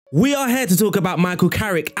We are here to talk about Michael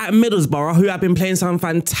Carrick at Middlesbrough, who have been playing some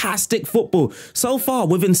fantastic football. So far,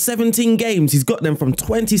 within 17 games, he's got them from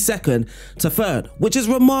 22nd to 3rd, which is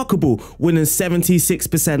remarkable, winning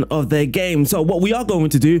 76% of their games. So what we are going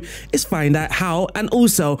to do is find out how, and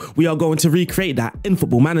also we are going to recreate that in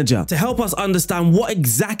Football Manager. To help us understand what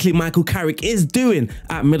exactly Michael Carrick is doing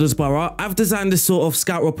at Middlesbrough, I've designed this sort of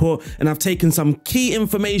scout report and I've taken some key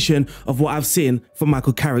information of what I've seen from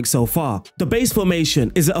Michael Carrick so far. The base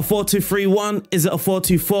formation, is it a 4-2-3-1? Is it a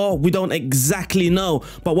 4-2-4? We don't exactly know,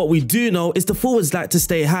 but what we do know is the forwards like to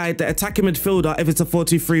stay high. The attacking midfielder, if it's a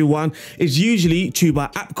 4-2-3-1, is usually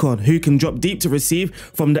Chuba Akon, who can drop deep to receive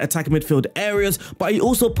from the attacking midfield areas, but he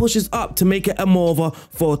also pushes up to make it a more of a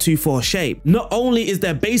 4-2-4 shape. Not only is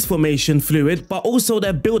their base formation fluid, but also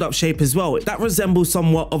their build-up shape as well. That resembles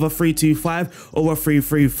somewhat of a 3-2-5 or a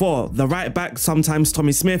 3-3-4. The right back, sometimes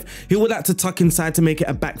Tommy Smith, he would like to tuck inside to make it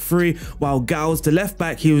a back three, while Gals, the left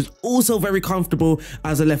back, he was also very comfortable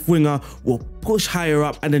as a left winger, will push higher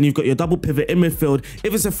up, and then you've got your double pivot in midfield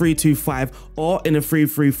if it's a 3-2-5 or in a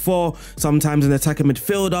 3-3-4. Sometimes an attacking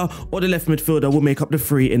midfielder or the left midfielder will make up the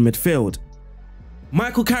three in midfield.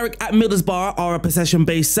 Michael Carrick at Middlesbrough are a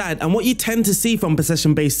possession-based side, and what you tend to see from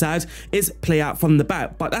possession-based sides is play out from the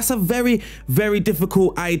back, but that's a very, very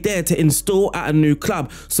difficult idea to install at a new club.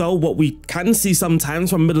 So what we can see sometimes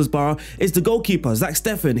from Middlesbrough is the goalkeeper, Zach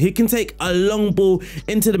Steffen. He can take a long ball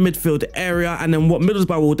into the midfield area, and then what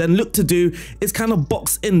Middlesbrough will then look to do is kind of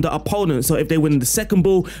box in the opponent. So if they win the second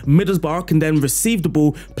ball, Middlesbrough can then receive the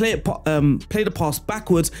ball, play the pass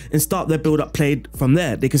backwards, and start their build-up play from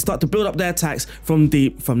there. They can start to build up their attacks from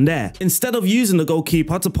deep from there. Instead of using the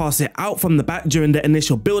goalkeeper to pass it out from the back during the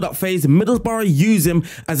initial build-up phase, Middlesbrough use him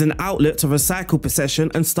as an outlet to recycle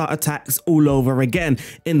possession and start attacks all over again,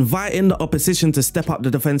 inviting the opposition to step up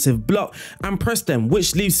the defensive block and press them,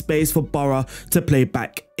 which leaves space for Borough to play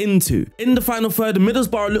back into. In the final third,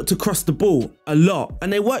 Middlesbrough look to cross the ball a lot,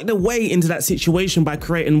 and they work their way into that situation by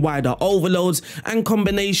creating wider overloads and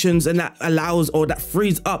combinations, and that allows, or that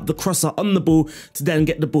frees up the crosser on the ball to then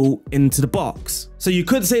get the ball into the box. So you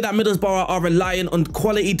could say that Middlesbrough are relying on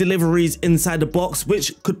quality deliveries inside the box,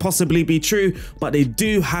 which could possibly be true, but they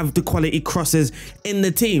do have the quality crosses in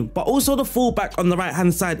the team. But also the fullback on the right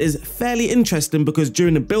hand side is fairly interesting, because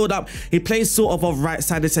during the build up he plays sort of a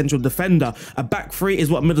right-sided central defender. A back three is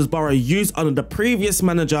what Middlesbrough used under the previous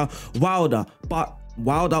manager Wilder, but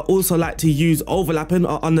Wilder also like to use overlapping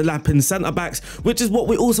or underlapping centre backs, which is what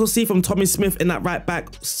we also see from Tommy Smith in that right back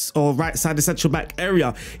or right side of central back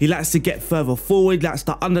area. He likes to get further forward, likes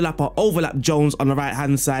to underlap or overlap Jones on the right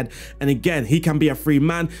hand side, and again he can be a free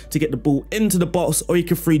man to get the ball into the box, or he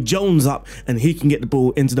can free Jones up and he can get the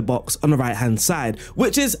ball into the box on the right hand side,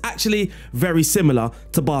 which is actually very similar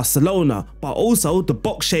to Barcelona. But also the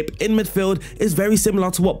box shape in midfield is very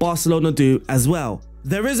similar to what Barcelona do as well.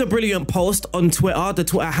 There is a brilliant post on Twitter. The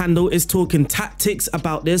Twitter handle is Talking Tactics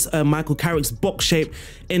about this, Michael Carrick's box shape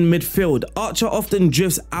in midfield. Archer often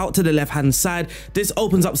drifts out to the left hand side. This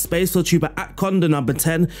opens up space for Chuba Akon, the number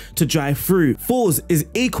 10, to drive through. Fours is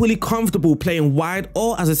equally comfortable playing wide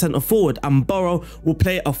or as a centre forward, and Borough will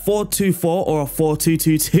play a 4-2-4 or a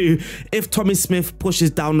 4-2-2-2 if Tommy Smith pushes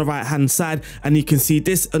down the right hand side, and you can see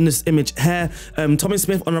this on this image here. Tommy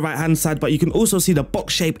Smith on the right hand side, but you can also see the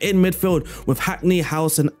box shape in midfield with Hackney,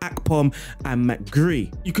 Howson, Akpom and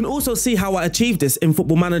McGree. You can also see how I achieved this in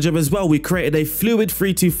Football Manager as well. We created a fluid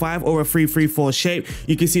 3-2-5 or a 3-3-4 shape.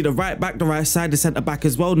 You can see the right back, the right side, the centre back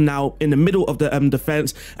as well now in the middle of the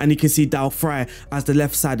defence, and you can see Dal Fry as the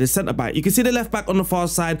left side, the centre back. You can see the left back on the far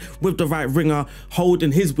side with the right winger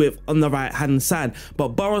holding his width on the right hand side.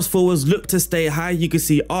 But Borough's forwards look to stay high. You can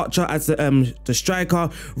see Archer as the striker.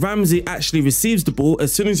 Ramsey actually receives the ball.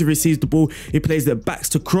 As soon as he receives the ball, he plays it backs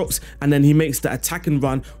to Crooks, and then he makes the attack and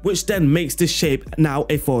run, which then makes this shape now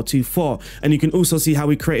a 4-2-4. And you can also see how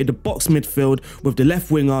we created the box midfield with the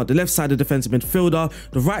left winger, the left sided defensive midfielder,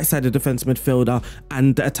 the right sided defensive midfielder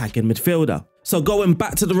and the attacking midfielder. So going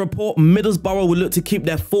back to the report, Middlesbrough will look to keep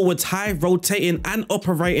their forwards high, rotating and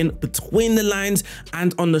operating between the lines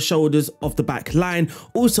and on the shoulders of the back line,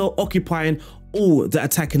 also occupying all the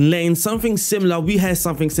attacking lanes. Something similar, we hear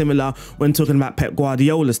something similar when talking about Pep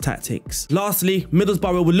Guardiola's tactics. Lastly,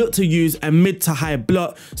 Middlesbrough will look to use a mid to high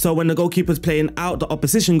block, so when the goalkeeper's playing out the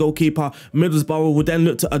opposition goalkeeper, Middlesbrough will then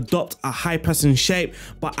look to adopt a high pressing shape,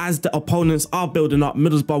 but as the opponents are building up,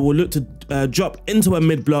 Middlesbrough will look to drop into a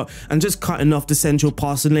mid block and just cutting off the central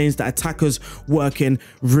passing lanes, the attackers working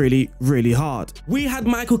really, really hard. We had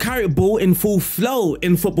Michael Carrick ball in full flow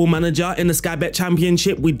in Football Manager in the Sky Bet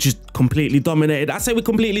Championship. We just completely dominated dominated. I say we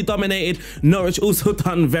completely dominated. Norwich also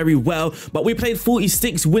done very well, but we played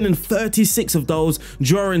 46, winning 36 of those,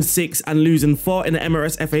 drawing 6 and losing 4 in the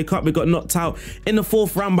Emirates FA Cup. We got knocked out in the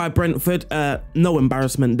 4th round by Brentford. No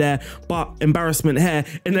embarrassment there, but embarrassment here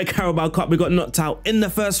in the Carabao Cup. We got knocked out in the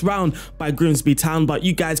 1st round by Grimsby Town, but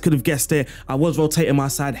you guys could have guessed it. I was rotating my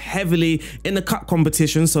side heavily in the cup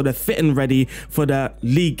competition, so they're fit and ready for the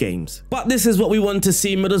league games. But this is what we want to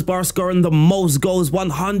see. Middlesbrough scoring the most goals,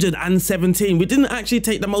 117. We didn't actually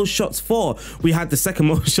take the most shots for. We had the 2nd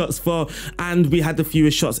most shots for, and we had the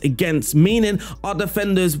fewest shots against, meaning our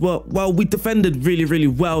defenders were, well, we defended really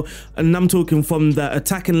well, and I'm talking from the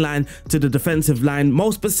attacking line to the defensive line.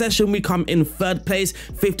 Most possession, we come in 3rd place,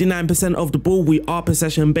 59% of the ball. We are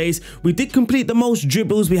possession based. We did complete the most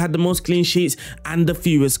dribbles, we had the most clean sheets, and the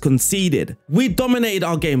fewest conceded. We dominated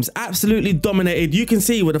our games, absolutely dominated. You can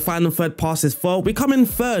see with the final third passes for, we come in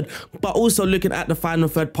 3rd, but also looking at the final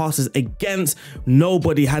third passes against,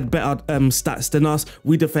 nobody had better stats than us.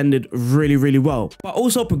 We defended really well, but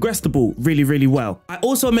also progressed the ball really well. I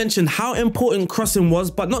also mentioned how important crossing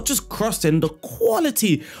was, but not just crossing, the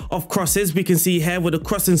quality of crosses. We can see here with the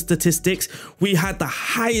crossing statistics, we had the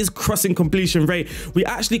highest crossing completion rate. We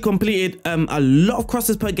actually completed a lot of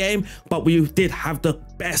crosses per game, but we did have the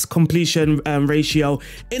best completion ratio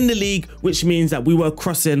in the league, which means that we were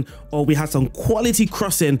crossing, or we had some quality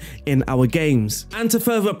crossing in our games. And to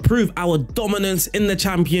further prove our dominance in the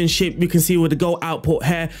championship, you can see with the goal output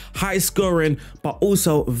here, high scoring, but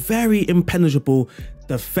also very impenetrable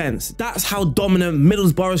defense. That's how dominant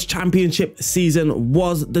Middlesbrough's championship season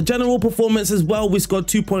was. The general performance as well, we scored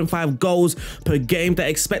 2.5 goals per game. The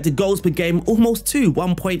expected goals per game, almost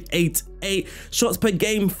 1.88 shots per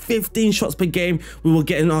game, 15 shots per game. We were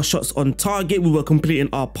getting our shots on target, we were completing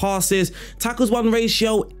our passes. Tackles won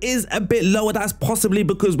ratio is a bit lower. That's possibly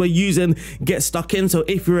because we're using get stuck in, so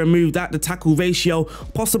if you remove that, the tackle ratio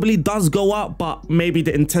possibly does go up, but maybe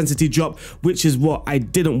the intensity drop, which is what I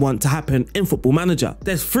didn't want to happen in Football Manager.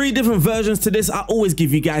 There's 3 different versions to this. I always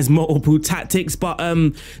give you guys multiple tactics, but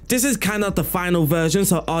this is kind of the final version.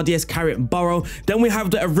 So RDF Carrick Borough, then we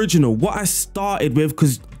have the original, what I started with,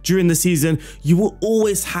 because during the season you will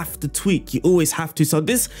always have to tweak, you always have to. So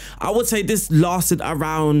this, I would say this lasted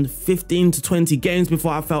around 15 to 20 games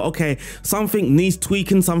before I felt, okay, something needs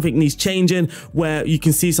tweaking, something needs changing, where you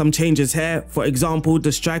can see some changes here. For example,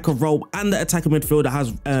 the striker role and the attacking midfielder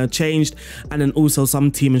has changed, and then also some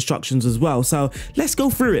team instructions as well. So let's go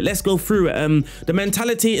through it, the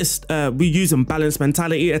mentality is we use a balanced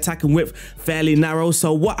mentality, attacking width fairly narrow.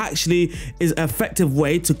 So what actually is an effective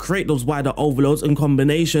way to create those wider overloads and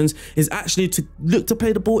combinations is actually to look to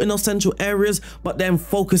play the ball in those central areas, but then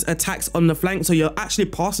focus attacks on the flank. So you're actually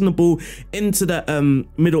passing the ball into the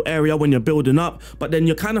middle area when you're building up, but then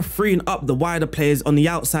you're kind of freeing up the wider players on the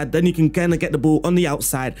outside. Then you can kind of get the ball on the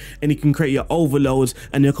outside and you can create your overloads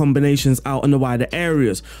and your combinations out in the wider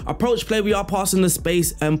areas. Approach play, we are passing the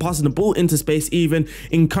space and passing the ball into space, even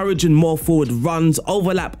encouraging more forward runs,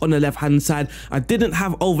 overlap on the left hand side. I didn't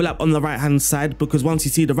have overlap on the right hand side because once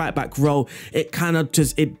you see the right back row, it kind of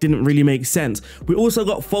just, it didn't really make sense. We also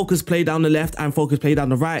got focus play down the left and focus play down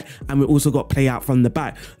the right, and we also got play out from the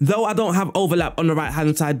back. Though I don't have overlap on the right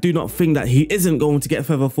hand side, do not think that he isn't going to get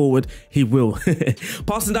further forward, he will.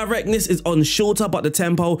 Passing directness is on shorter, but the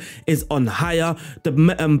tempo is on higher. The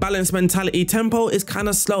balanced mentality, tempo is kind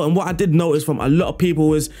of slow, and what I did notice from a lot of people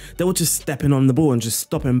was they were just stepping on the ball and just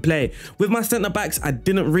stop and play. With my centre backs, I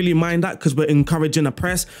didn't really mind that because we're encouraging a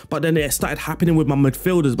press, but then it started happening with my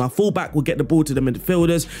midfielders. My fullback would get the ball to the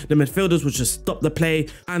midfielders, the midfielders would just stop the play,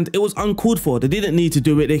 and it was uncalled for. They didn't need to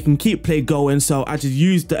do it, they can keep play going, so I just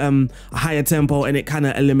used a higher tempo and it kind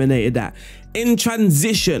of eliminated that. In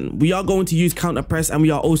transition, we are going to use counter press and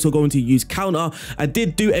we are also going to use counter. I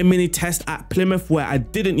did do a mini test at Plymouth where I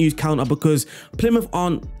didn't use counter because Plymouth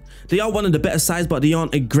they are one of the better sides, but they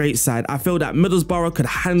aren't a great side. I feel that Middlesbrough could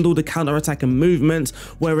handle the counter-attacking movements,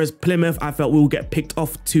 whereas Plymouth, I felt we will get picked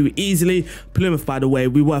off too easily. Plymouth, by the way,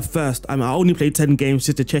 we were first. I only played 10 games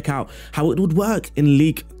just to check out how it would work in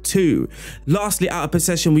League 2. Lastly, out of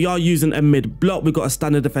possession, we are using a mid block. We've got a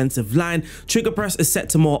standard defensive line. Trigger press is set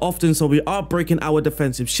to more often, so we are breaking our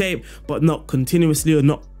defensive shape, but not continuously or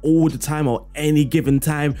not all the time or any given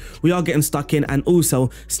time. We are getting stuck in and also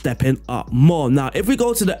stepping up more. Now, if we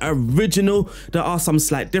go to the original, there are some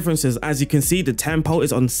slight differences. As you can see, the tempo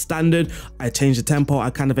is on standard. I changed the tempo, I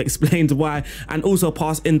kind of explained why, and also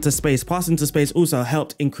pass into space. Pass into space also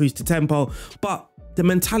helped increase the tempo, but the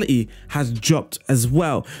mentality has dropped as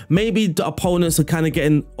well. Maybe the opponents are kind of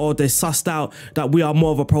getting, or they sussed out that we are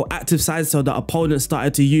more of a proactive side, so the opponents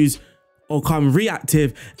started to use or come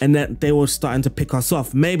reactive, and then they were starting to pick us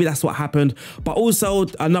off. Maybe that's what happened. But also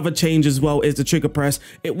another change as well is the trigger press.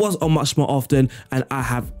 It was on much more often, and I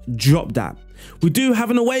have dropped that. We do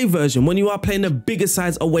have an away version. When you are playing the bigger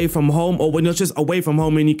sides away from home, or when you're just away from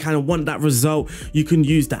home and you kind of want that result, you can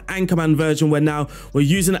use the Anchorman version, where now we're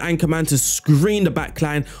using the Anchorman to screen the back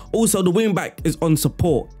line. Also, the wing back is on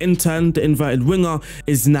support. In turn, the inverted winger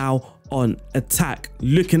is now on attack.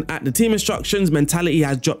 Looking at the team instructions, mentality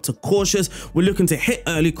has dropped to cautious. We're looking to hit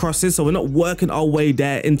early crosses, so we're not working our way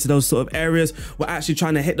there into those sort of areas. We're actually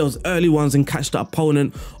trying to hit those early ones and catch the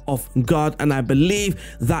opponent off guard, and I believe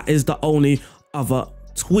that is the only other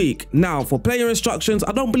tweak. Now for player instructions,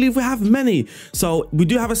 I don't believe we have many. So we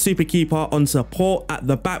do have a super keeper on support. At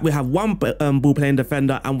the back we have one ball playing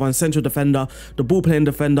defender and one central defender. The ball playing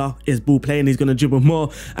defender is ball playing, he's going to dribble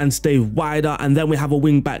more and stay wider. And then we have a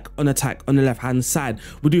wing back on attack on the left hand side.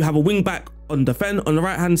 We do have a wing back on defend on the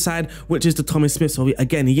right hand side, which is the Tommy Smith. So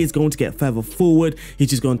again, he is going to get further forward. He's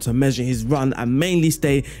just going to measure his run and mainly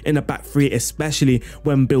stay in the back three, especially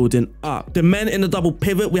when building up. The men in the double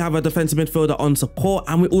pivot, we have a defensive midfielder on support,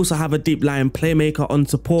 and we also have a deep line playmaker on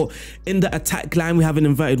support. In the attack line, we have an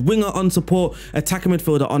inverted winger on support, attacking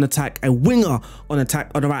midfielder on attack, a winger on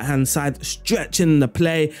attack on the right hand side, stretching the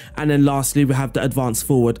play, and then lastly we have the advanced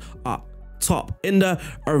forward up top. In the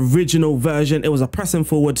original version, it was a pressing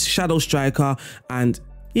forward shadow striker, and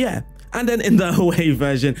yeah. And then in the away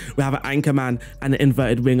version, we have an Anchorman and an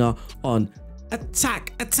inverted winger on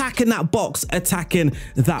attacking that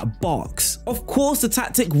box. Of course, the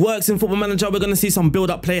tactic works in Football Manager. We're going to see some build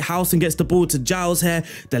up play. Howson gets the ball to Giles here,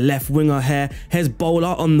 the left winger here. Here's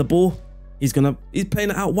Bowler on the ball. He's playing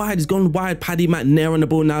it out wide. He's gone wide. Paddy McNair on the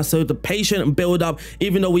ball now. So the patient build up,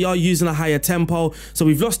 even though we are using a higher tempo. So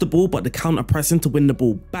we've lost the ball, but the counter pressing to win the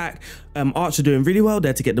ball back. Archer doing really well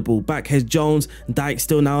there to get the ball back. Here's Jones. Dyke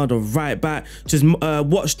still now the right back. Just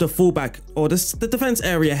watch the fullback or the defense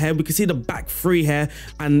area here. We can see the back three here,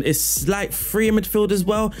 and it's like three in midfield as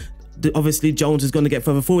well. Obviously Jones is going to get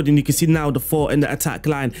further forward, and you can see now the four in the attack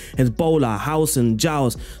line. Here's Bowler, Howson,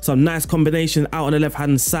 Giles. Some nice combination out on the left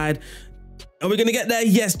hand side. Are we going to get there?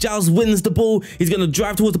 Yes, Giles wins the ball. He's going to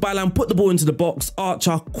drive towards the byline, put the ball into the box.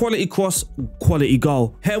 Archer, quality cross, quality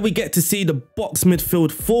goal. Here we get to see the box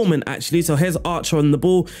midfield forming actually. So here's Archer on the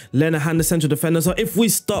ball. Lenahan, the central defender. So if we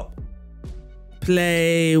stop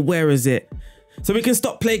play, where is it? So we can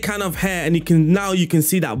stop play kind of here, and you can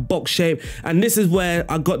see that box shape, and this is where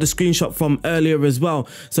I got the screenshot from earlier as well.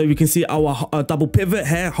 So you can see our double pivot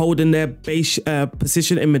here holding their base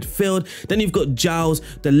position in midfield. Then you've got Giles,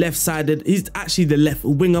 the left sided, he's actually the left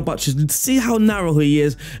winger, but just see how narrow he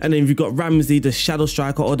is. And then you've got Ramsey, the shadow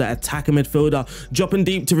striker or the attacking midfielder, dropping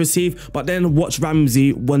deep to receive. But then watch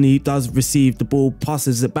Ramsey when he does receive the ball,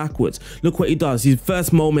 passes it backwards. Look what he does. His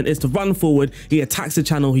first moment is to run forward, he attacks the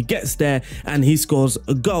channel, he gets there, and he scores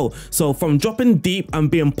a goal. So from dropping deep and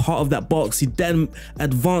being part of that box, he then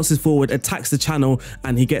advances forward, attacks the channel,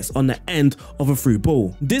 and he gets on the end of a through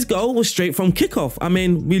ball. This goal was straight from kickoff. I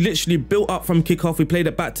mean, we literally built up from kickoff. We played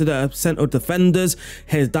it back to the centre defenders.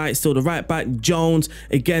 Here's Dyke, still the right back. Jones,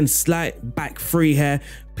 again, slight back three here.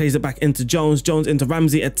 Plays it back into Jones. Jones into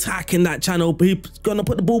Ramsey, attacking that channel. He's gonna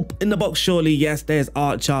put the ball in the box surely. Yes, there's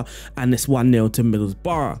Archer, and it's 1-0 to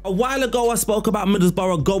Middlesbrough. A while ago, I spoke about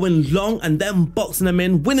Middlesbrough going long and then boxing them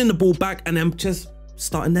in, winning the ball back, and then just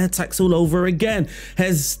starting their attacks all over again.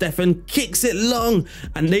 Here's Stefan, kicks it long,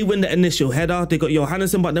 and they win the initial header. They got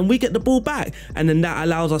Johannesson, but then we get the ball back, and then that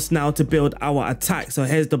allows us now to build our attack. So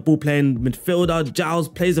here's the ball playing midfielder. Giles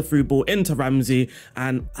plays a through ball into Ramsey,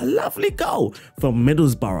 and a lovely goal from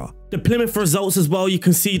Middlesbrough. The Plymouth results as well, you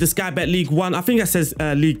can see the Sky Bet League 1. I think that says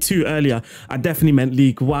League 2 earlier. I definitely meant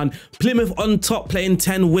League 1. Plymouth on top, playing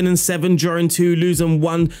 10, winning 7, drawing 2, losing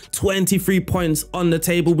 1. 23 points on the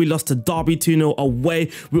table. We lost to Derby 2-0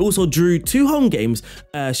 away. We also drew 2 home games,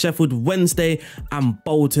 Sheffield Wednesday and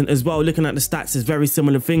Bolton as well. Looking at the stats, it's very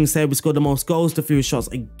similar things here. We scored the most goals, the fewest shots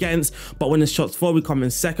against, but when it's shots for, we come in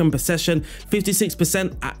second. Possession,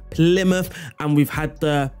 56% at Plymouth, and we've had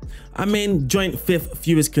the, joint 5th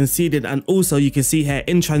fewest conceded. And also you can see here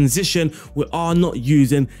in transition, we are not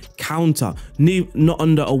using counter, not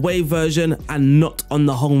on the away version and not on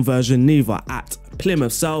the home version neither at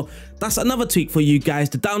Plymouth. So that's another tweak for you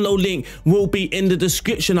guys. The download link will be in the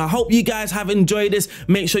description. I hope you guys have enjoyed this.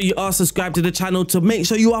 Make sure you are subscribed to the channel to make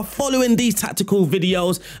sure you are following these tactical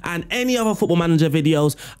videos and any other Football Manager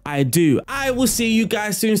videos I do. I will see you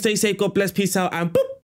guys soon. Stay safe, God bless, peace out, and boop.